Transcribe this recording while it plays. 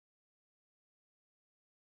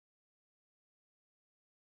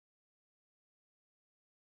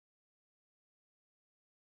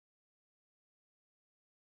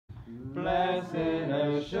Blessed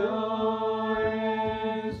assurance,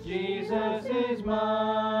 Jesus is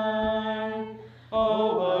mine.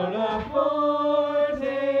 Oh, what a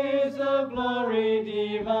foretaste of glory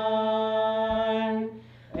divine,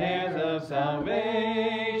 heirs of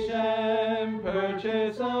salvation,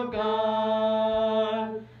 purchase of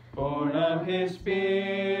God, born of His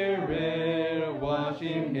Spirit, washed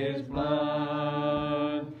in His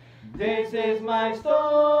blood. This is my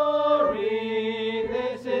story,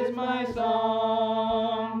 this is my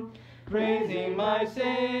song, praising my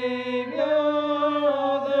Savior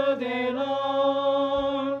all the day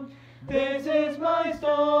long. This is my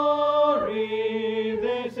story,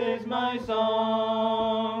 this is my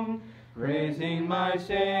song, praising my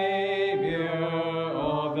Savior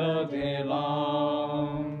all the day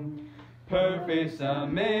long. Perfect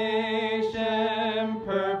summation,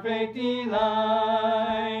 perfect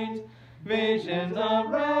delight, visions of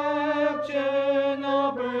rapture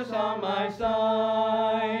now burst on my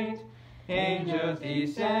sight. Angels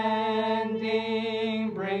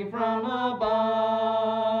descending bring from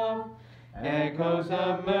above echoes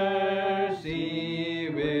of mercy,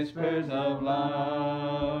 whispers of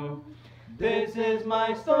love. This is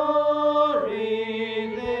my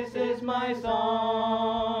story, this is my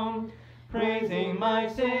song, praising my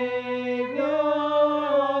Savior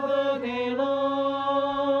all the day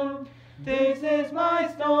long. This is my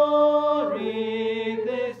story,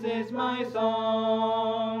 this is my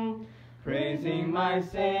song, praising my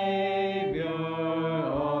Savior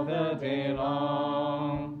all the day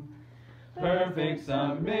long. Perfect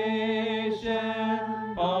submission,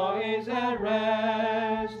 all is at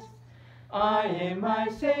rest. I in my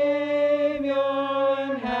Savior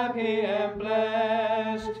am happy and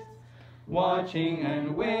blessed, watching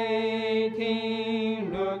and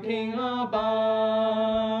waiting, looking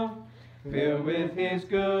above, filled with His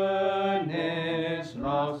goodness,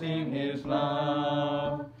 lost in His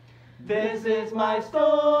love. This is my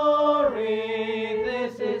story,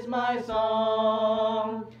 this is my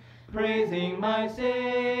song, praising my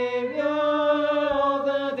Savior all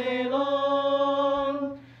the day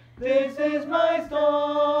long. This is my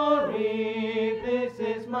story, this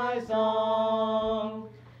is my song,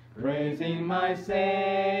 praising my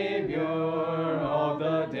Savior